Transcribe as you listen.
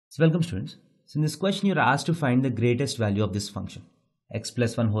So welcome students. So in this question you are asked to find the greatest value of this function x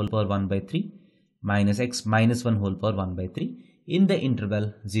plus 1 whole power 1 by 3 minus x minus 1 whole power 1 by 3 in the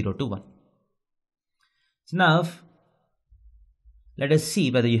interval 0 to 1. So now let us see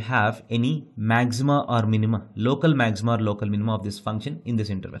whether you have any maxima or minima, local maxima or local minima of this function in this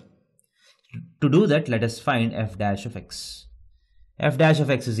interval. To do that, let us find f dash of x. F dash of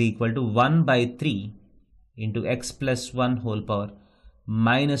x is equal to 1 by 3 into x plus 1 whole power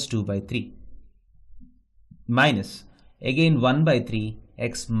minus 2 by 3 minus again 1 by 3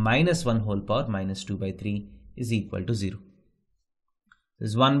 x minus 1 whole power minus 2 by 3 is equal to 0.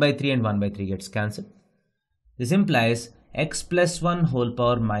 This 1 by 3 and 1 by 3 gets cancelled. This implies x plus 1 whole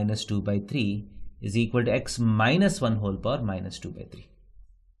power minus 2 by 3 is equal to x minus 1 whole power minus 2 by 3.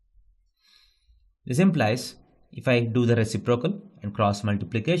 This implies if I do the reciprocal and cross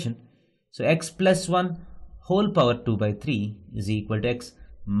multiplication, so x plus 1 whole power 2 by 3 is equal to x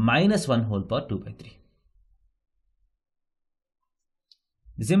minus 1 whole power 2 by 3.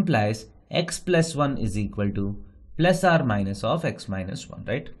 This implies x plus 1 is equal to plus or minus of x minus 1,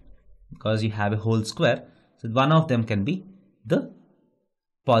 right? Because you have a whole square, so one of them can be the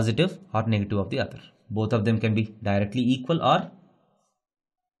positive or negative of the other. Both of them can be directly equal or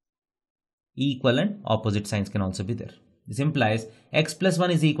equal and opposite signs can also be there. This implies x plus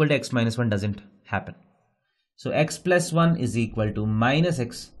 1 is equal to x minus 1 doesn't happen. So x plus 1 is equal to minus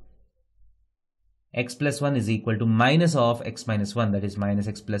x plus 1 is equal to minus of x minus 1, that is minus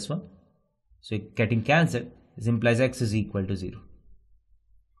x plus 1. So getting cancelled, this implies x is equal to 0.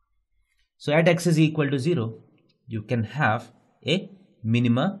 So at x is equal to 0, you can have a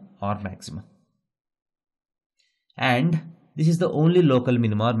minima or maxima. And this is the only local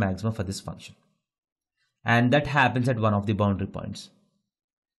minima or maxima for this function. And that happens at one of the boundary points.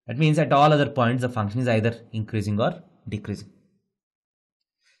 That means at all other points, the function is either increasing or decreasing.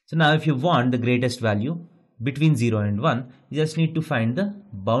 So now if you want the greatest value between 0 and 1, you just need to find the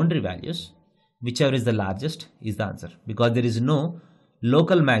boundary values. Whichever is the largest is the answer, because there is no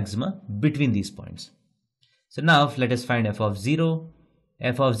local maxima between these points. So now let us find f of 0.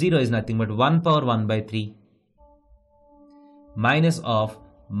 F of 0 is nothing but 1 power 1 by 3 minus of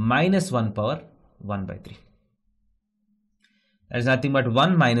minus 1 power 1 by 3. That is nothing but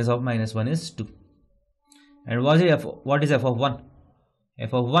 1 minus of minus 1 is 2. And what is f of 1?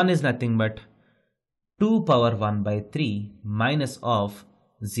 F of 1 is nothing but 2 power 1 by 3 minus of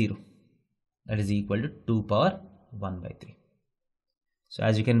 0. That is equal to 2 power 1 by 3. So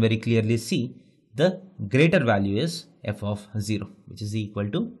as you can very clearly see, the greater value is f of 0, which is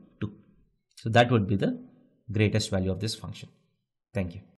equal to 2. So that would be the greatest value of this function. Thank you.